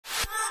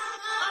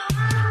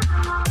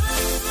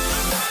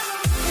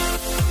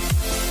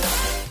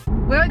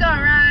going,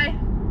 Rye?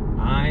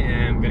 I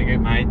am gonna get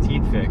my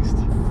teeth fixed.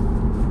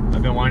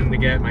 I've been wanting to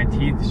get my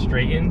teeth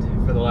straightened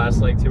for the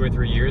last like 2 or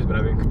 3 years, but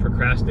I've been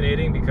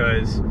procrastinating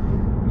because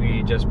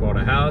we just bought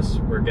a house,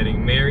 we're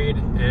getting married,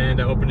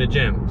 and I opened a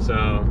gym.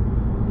 So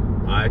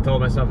I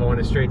told myself I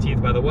wanted straight teeth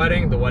by the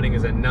wedding. The wedding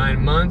is at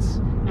 9 months.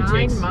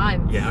 9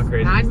 months. Yeah, how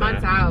crazy 9 is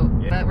months that? out.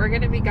 Yeah. But we're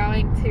gonna be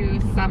going to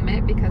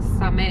Summit because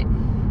Summit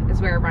is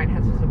where Ryan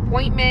has his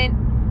appointment.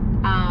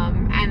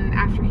 And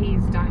after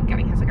he's done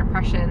getting his like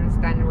impressions,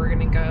 then we're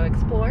gonna go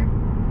explore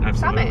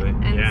Absolutely.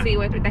 Summit and see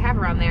what they have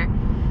around there.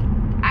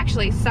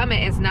 Actually,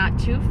 Summit is not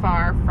too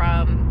far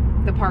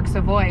from the Park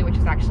Savoy, which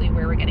is actually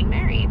where we're getting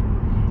married.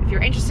 If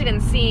you're interested in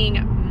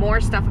seeing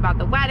more stuff about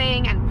the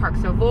wedding and Park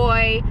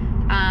Savoy,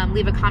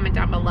 leave a comment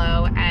down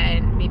below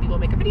and maybe we'll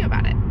make a video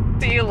about it.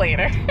 See you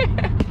later.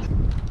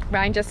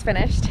 Ryan just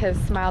finished his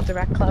Smile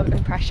Direct Club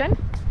impression.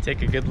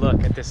 Take a good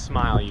look at this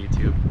smile,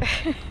 YouTube.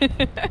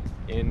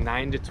 In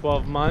 9 to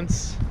 12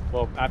 months,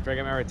 well, after I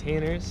get my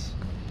retainers,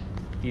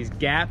 these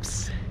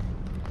gaps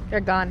They're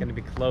gone. gonna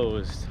be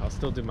closed. I'll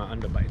still do my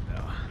underbite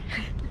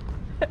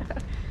though.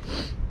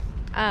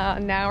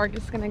 Now we're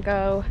just gonna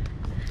go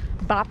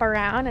bop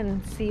around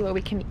and see what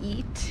we can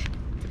eat.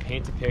 To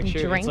paint a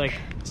picture, Drink. it's like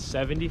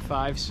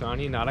 75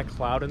 sunny, not a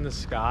cloud in the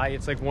sky.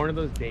 It's like one of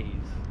those days.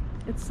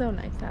 It's so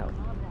nice out.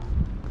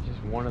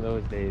 Just one of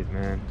those days,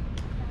 man.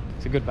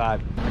 It's a good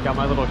vibe. I got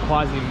my little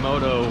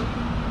Quasimodo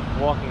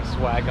walking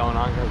swag going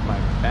on because my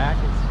back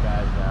is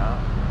spazzed out.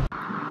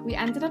 We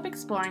ended up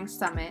exploring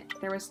Summit.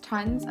 There was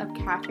tons of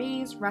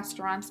cafes,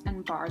 restaurants,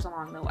 and bars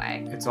along the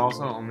way. It's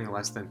also only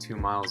less than 2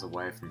 miles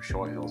away from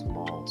Short Hills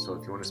Mall, so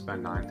if you want to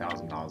spend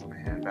 $9,000 on a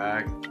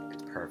handbag,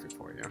 it's perfect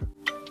for you.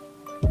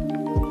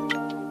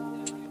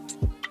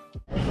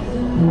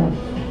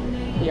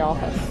 The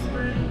office.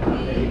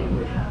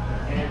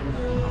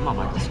 I'm not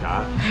Michael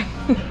Scott.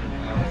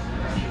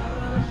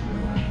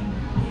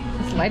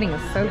 This lighting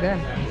is so good.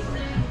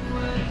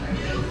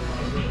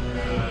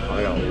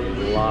 I got a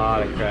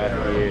lot of craft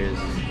beers.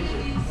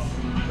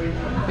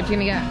 What you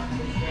gonna get?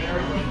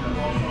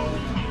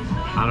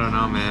 I don't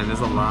know, man. There's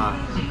a lot.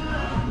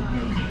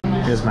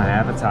 Here's my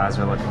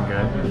appetizer looking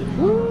good.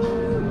 Woo!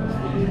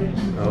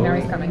 Oh. Now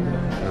he's coming.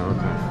 Oh,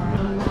 okay.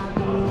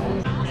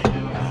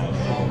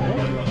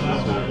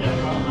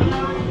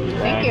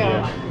 Thank you.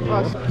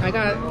 Well, I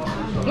got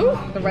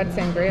the red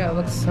sangria. It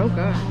looks so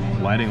good.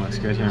 Lighting looks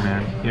good here,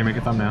 man. Here, make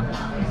a thumbnail.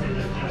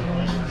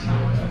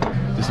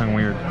 Do something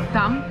weird.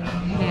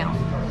 Thumbnail.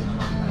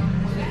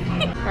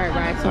 Alright,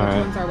 Ryan, so All which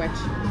right. ones are which?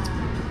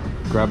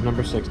 Grab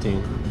number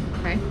 16.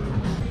 Okay.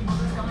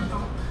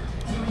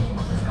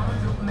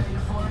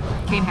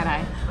 Cane head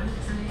eye.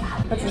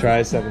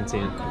 Try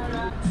 17.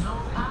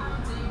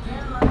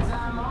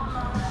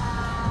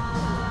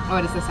 Oh,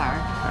 it is the sour.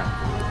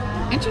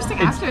 Interesting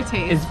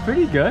aftertaste. It's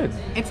pretty good.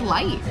 It's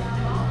light.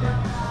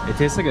 It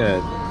tastes like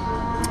a,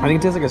 I think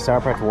it tastes like a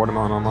Sour Patch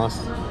watermelon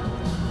almost.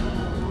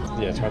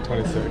 Yeah, try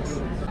 26.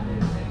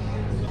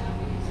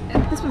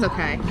 This one's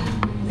okay.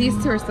 These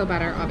two are still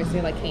better,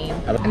 obviously, like cane.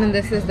 And then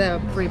this is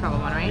the Free Pebble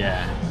one, right?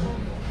 Yeah.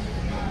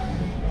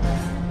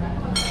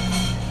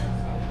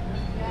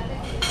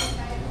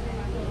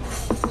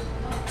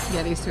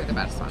 Yeah, these two are the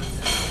best ones.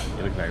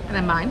 You look very And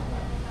then mine.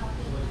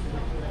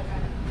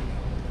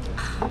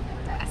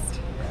 Best.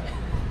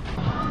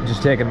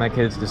 Just taking my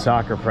kids to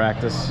soccer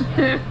practice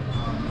in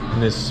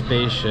this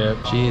spaceship.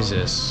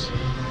 Jesus.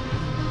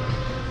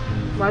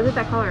 Why is it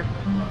that color?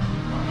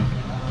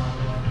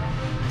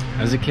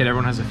 As a kid,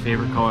 everyone has a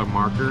favorite color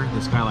marker.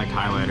 This guy liked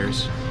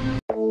highlighters.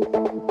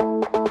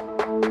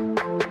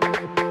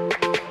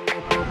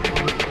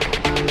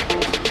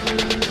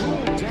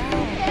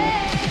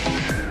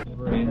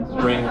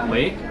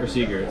 Springlake or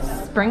Seagirt?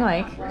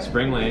 Springlake.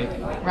 Springlake.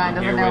 Ryan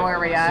doesn't know where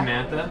we're at.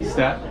 Samantha,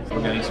 Steph.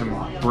 We're getting some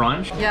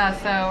brunch. Yeah,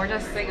 so we're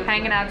just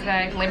hanging out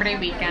today, Labor Day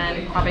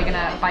weekend. Probably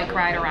gonna bike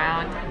ride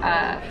around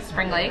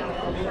Spring Lake.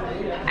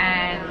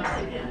 And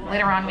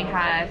later on we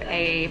have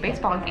a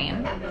baseball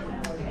game.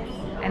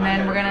 And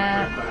then we're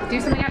gonna do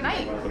something at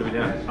night. What are we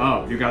doing?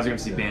 Oh, you guys are gonna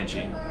see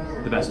Banshee,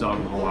 the best dog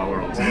in the whole wide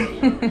world.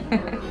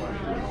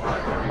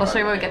 We'll show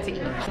you what we get to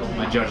eat.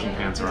 My judging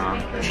pants are on.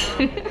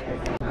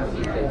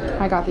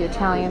 I got the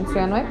Italian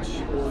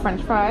sandwich,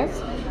 French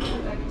fries.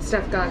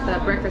 Steph got the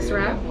breakfast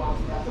wrap.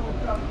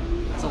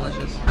 It's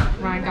delicious.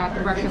 Ryan got the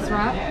breakfast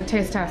wrap.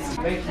 Taste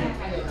test. There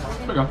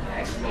we go.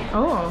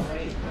 Oh.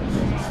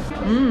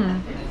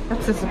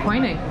 That's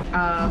disappointing.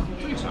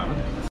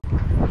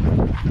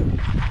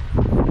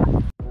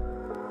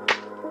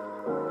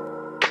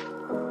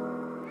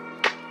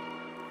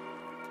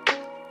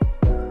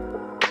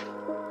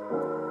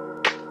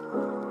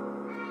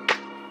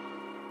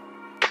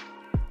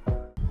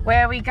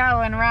 Where are we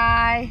going,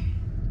 Rye?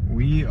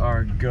 We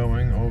are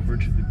going over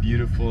to the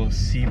beautiful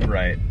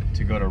Seabright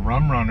to go to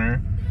Rum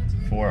Runner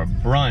for a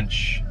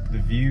brunch. The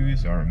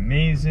views are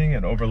amazing.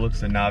 It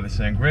overlooks the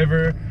Navesink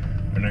River.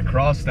 And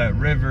across that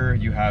river,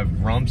 you have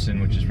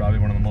Rumson, which is probably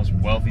one of the most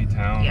wealthy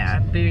towns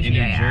bougie in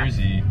New AF.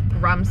 Jersey.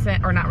 Rum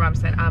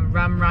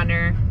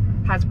Runner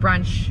has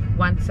brunch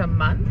once a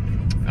month.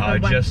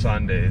 Just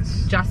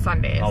Sundays. Just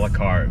Sundays. A la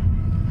carte.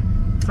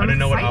 So I don't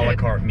know what a la excited.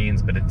 carte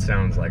means, but it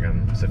sounds like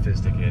I'm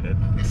sophisticated.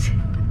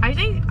 I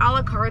think a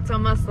la carte's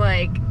almost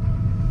like,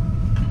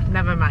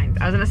 never mind.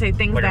 I was gonna say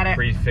things Like that a are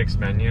prefix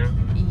menu?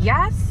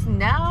 yes,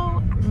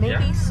 no,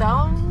 maybe Yeah. so.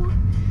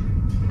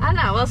 I don't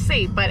know, we'll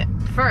see. But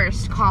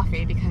first,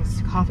 coffee,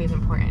 because coffee is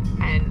important.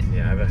 And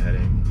Yeah, I have a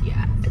headache.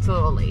 yeah, it's a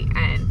little late.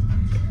 And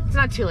it's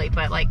not too late,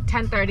 but like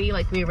 10:30,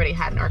 like we already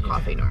had our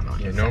coffee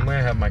normally. Yeah, so. normally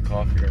I have my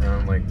coffee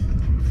around like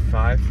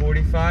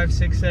 5:45,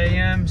 6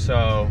 a.m.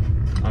 So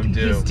I'm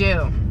due. He's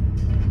due.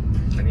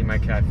 I need my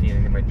caffeine,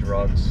 I need my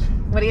drugs.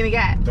 What are you gonna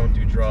get? Don't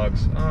do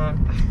drugs.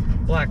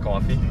 Black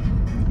coffee.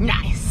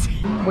 Nice.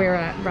 We're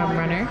at Rum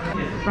Runner.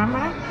 Rum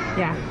Runner?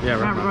 Yeah. Yeah,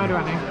 Rum Runner.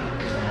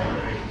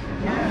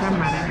 Rum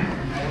Runner.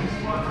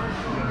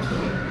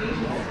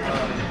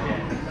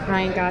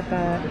 Ryan got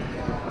the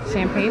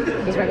champagne,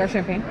 just regular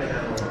champagne.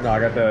 No, I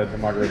got the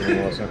margarita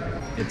mimosa.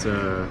 It's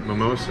a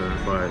mimosa,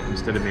 but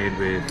instead of made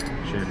with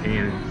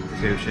champagne,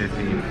 it's made with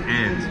champagne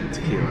and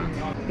tequila.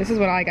 This is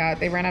what I got.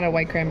 They ran out of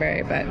white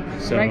cranberry, but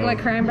So- regular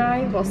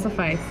cranberry will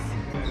suffice.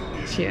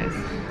 Cheers.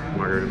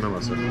 Margarita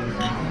mimosa.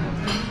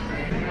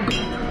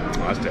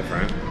 Oh, that's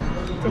different.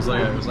 It was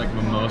like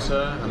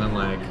mimosa, and then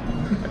like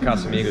a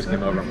Casamigos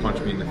came over and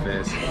punched me in the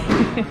face.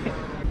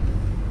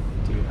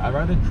 Dude, I'd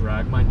rather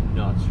drag my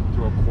nuts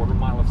through a quarter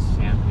mile of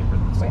sandpaper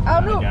than something oh,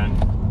 no. again.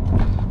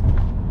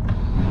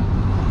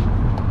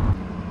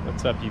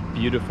 What's up, you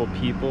beautiful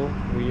people?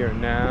 We are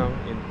now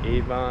in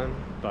Avon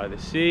by the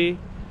sea.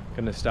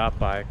 Gonna stop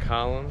by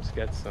Columns,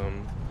 get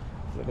some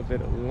little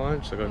bit of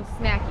lunch. Look how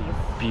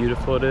Snackies.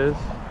 beautiful it is.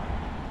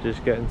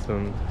 Just getting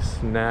some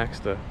snacks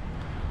to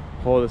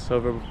hold us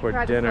over before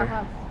dinner.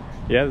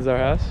 Yeah, this is our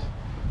house.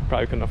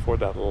 Probably couldn't afford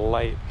that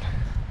light.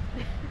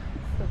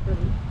 So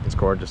pretty. It's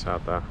gorgeous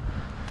out there.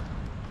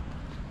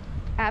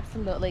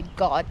 Absolutely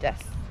gorgeous.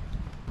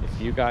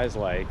 If you guys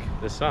like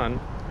the sun,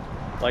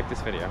 like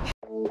this video.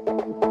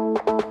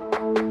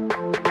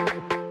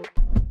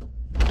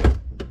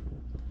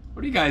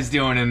 What are you guys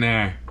doing in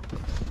there?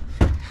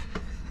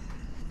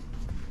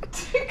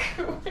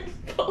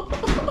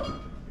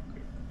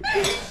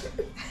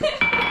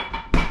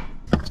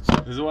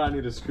 This is why I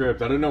need a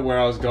script. I don't know where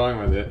I was going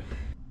with it.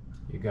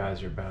 You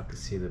guys are about to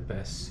see the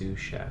best sous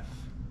chef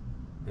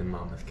in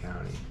Monmouth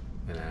County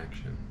in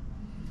action.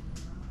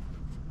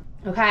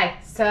 Okay,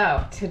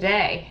 so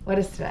today, what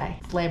is today?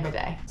 It's Labor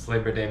Day. It's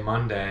Labor Day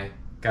Monday.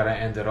 Gotta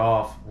end it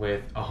off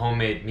with a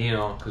homemade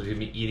meal because we've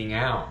been eating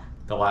out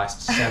the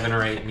last 7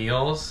 or 8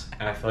 meals,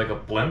 and I feel like a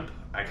blimp.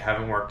 I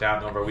haven't worked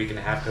out in over a week and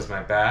a half because of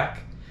my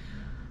back.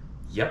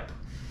 Yep.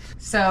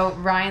 So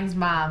Ryan's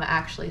mom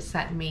actually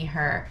sent me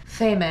her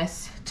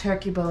famous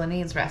turkey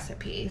bolognese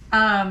recipe.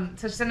 So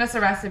she sent us a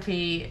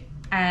recipe,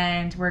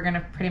 and we're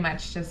gonna pretty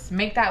much just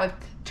make that with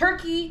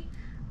turkey.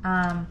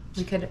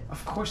 We could.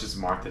 Of course, it's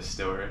Martha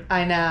Stewart.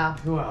 I know.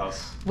 Who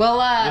else? Well,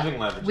 Living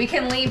legend. we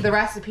can leave the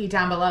recipe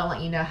down below and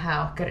let you know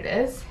how good it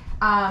is.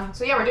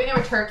 So yeah, we're doing it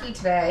with turkey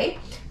today.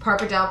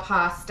 Pappardelle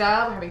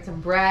pasta. We're having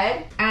some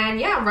bread, and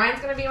yeah, Ryan's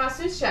gonna be my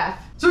sous chef.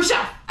 Sous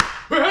chef.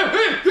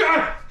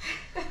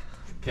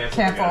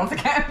 Cancels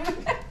again.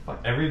 Fuck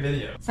every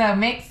video. So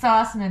make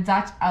sauce in a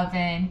Dutch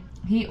oven.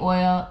 Heat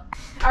oil.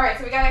 All right,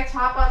 so we gotta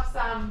chop up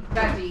some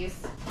veggies.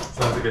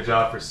 Sounds like a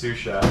job for sous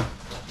chef.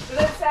 Does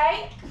it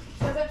say?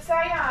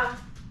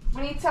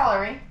 We need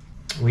celery.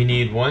 We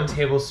need 1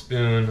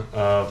 tablespoon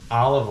of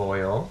olive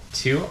oil,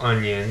 2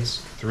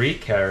 onions, 3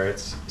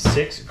 carrots,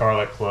 6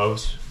 garlic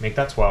cloves. Make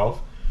that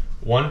 12.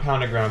 1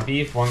 pound of ground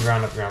beef, 1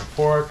 ground of ground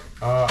pork.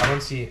 I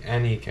don't see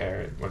any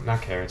carrot. What?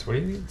 Not carrots. What do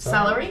you need?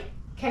 Celery.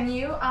 Can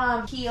you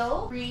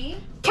peel 3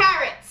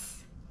 carrots?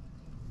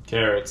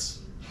 Carrots.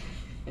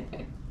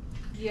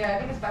 Yeah, I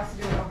think it's best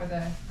to do it over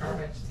the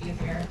garbage. It's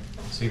easier.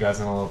 See you guys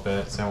in a little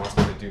bit. Sam wants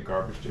me to do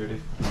garbage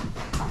duty.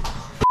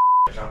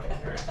 Gotta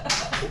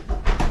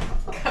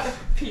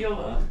peel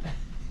them.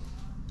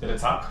 Did the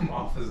top come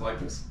off? Is it like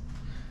this?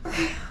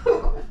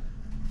 I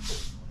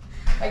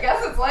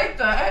guess it's like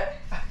that.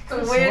 It's a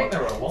It's weird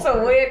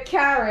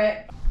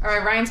carrot. All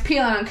right, Ryan's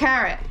peeling a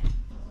carrot.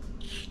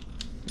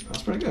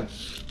 That's pretty good.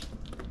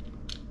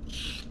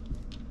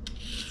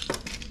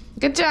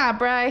 Good job,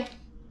 Bri.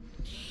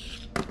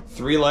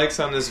 3 likes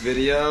on this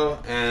video,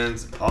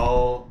 and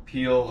I'll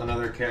peel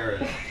another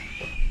carrot.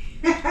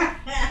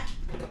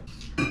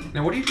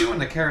 Now, what do you do when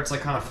the carrot's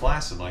like kind of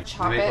flaccid? Like,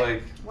 Chop they make it.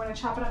 like Want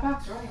to chop it up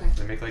after anyway.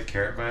 they make like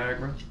carrot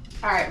Viagra.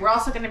 All right, we're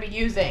also going to be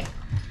using.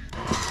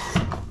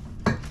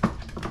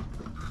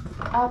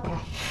 Okay.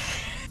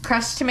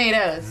 Crushed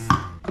tomatoes.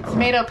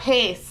 Tomato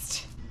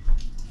paste.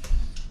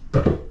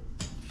 We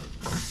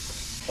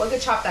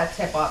could chop that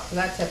tip off, because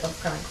that tip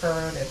looks kind of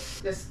corroded.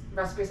 This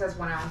recipe says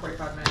 1 hour and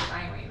 45 minutes.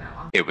 I ain't waiting that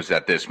long. It was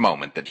at this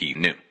moment that he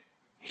knew.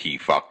 He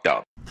fucked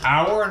up.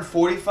 Hour and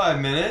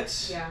 45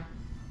 minutes? Yeah.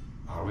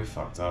 Oh, we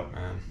fucked up,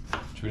 man.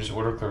 Should we just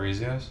order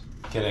Clarizia's?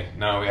 Kidding.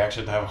 No, we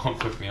actually have to have a home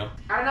cooked meal.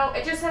 I don't know.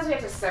 It just says we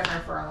have to simmer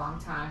for a long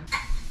time.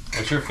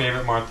 What's your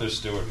favorite Martha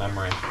Stewart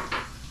memory?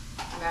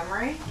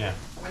 memory. Yeah.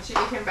 When she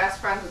became best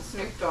friends with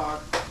Snoop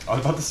Dogg. I was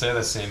about to say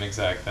the same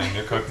exact thing.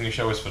 Their cooking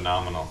show was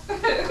phenomenal.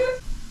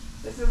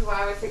 This is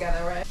why we're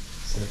together, right?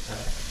 Sit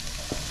tight.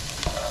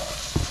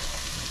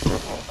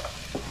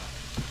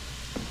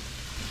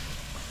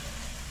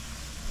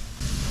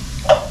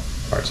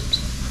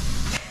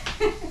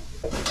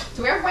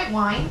 Do we have white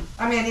wine?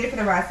 I mean, I need it for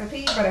the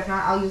recipe, but if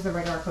not, I'll use the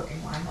regular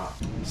cooking wine.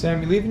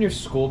 Sam, you leaving your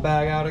school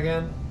bag out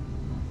again?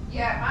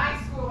 Yeah, my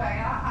school bag.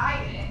 I'll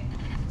hide it.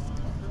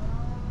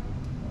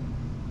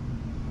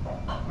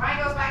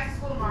 Ryan goes back to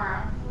school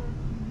tomorrow.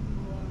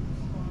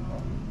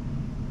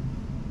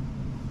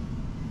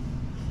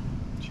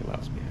 She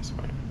loves me, I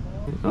swear.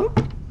 Oh.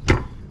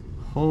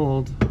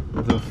 Hold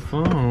the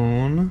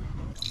phone.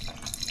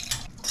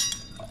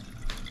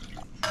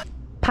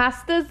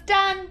 Pasta's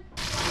done.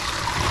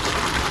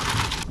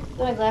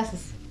 Look at my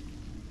glasses.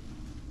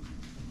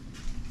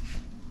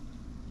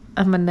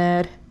 I'm a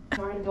nerd.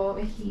 We're gonna go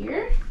over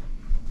here.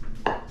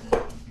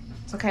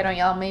 It's okay, don't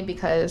yell at me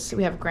because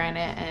we have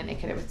granite and it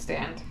can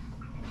withstand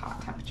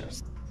hot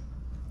temperatures.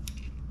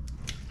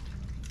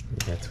 You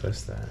can't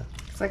twist that.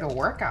 It's like a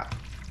workout.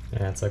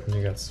 Yeah, it's like when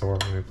you got sore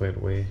when we played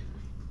Wii.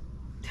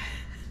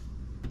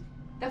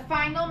 The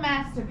final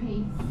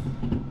masterpiece.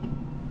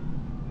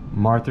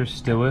 Martha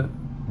Stewart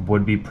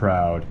would be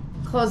proud.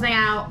 Closing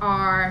out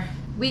our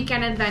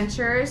weekend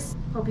adventures.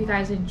 Hope you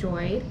guys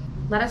enjoyed.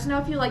 Let us know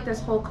if you like this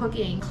whole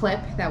cooking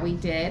clip that we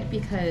did,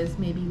 because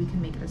maybe we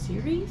can make it a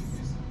series.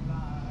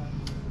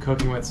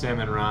 Cooking with Sam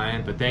and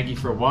Ryan. But thank you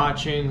for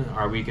watching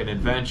our weekend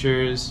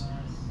adventures.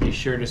 Be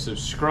sure to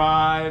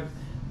subscribe.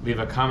 Leave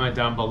a comment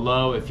down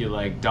below if you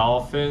like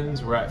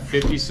dolphins. We're at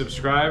 50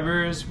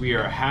 subscribers. We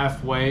are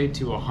halfway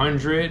to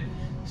 100.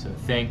 So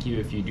thank you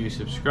if you do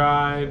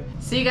subscribe.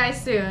 See you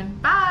guys soon.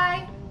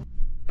 Bye.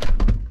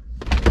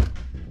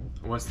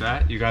 What's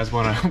that? You guys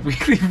want a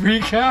weekly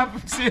recap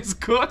of Sam's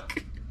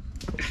cook?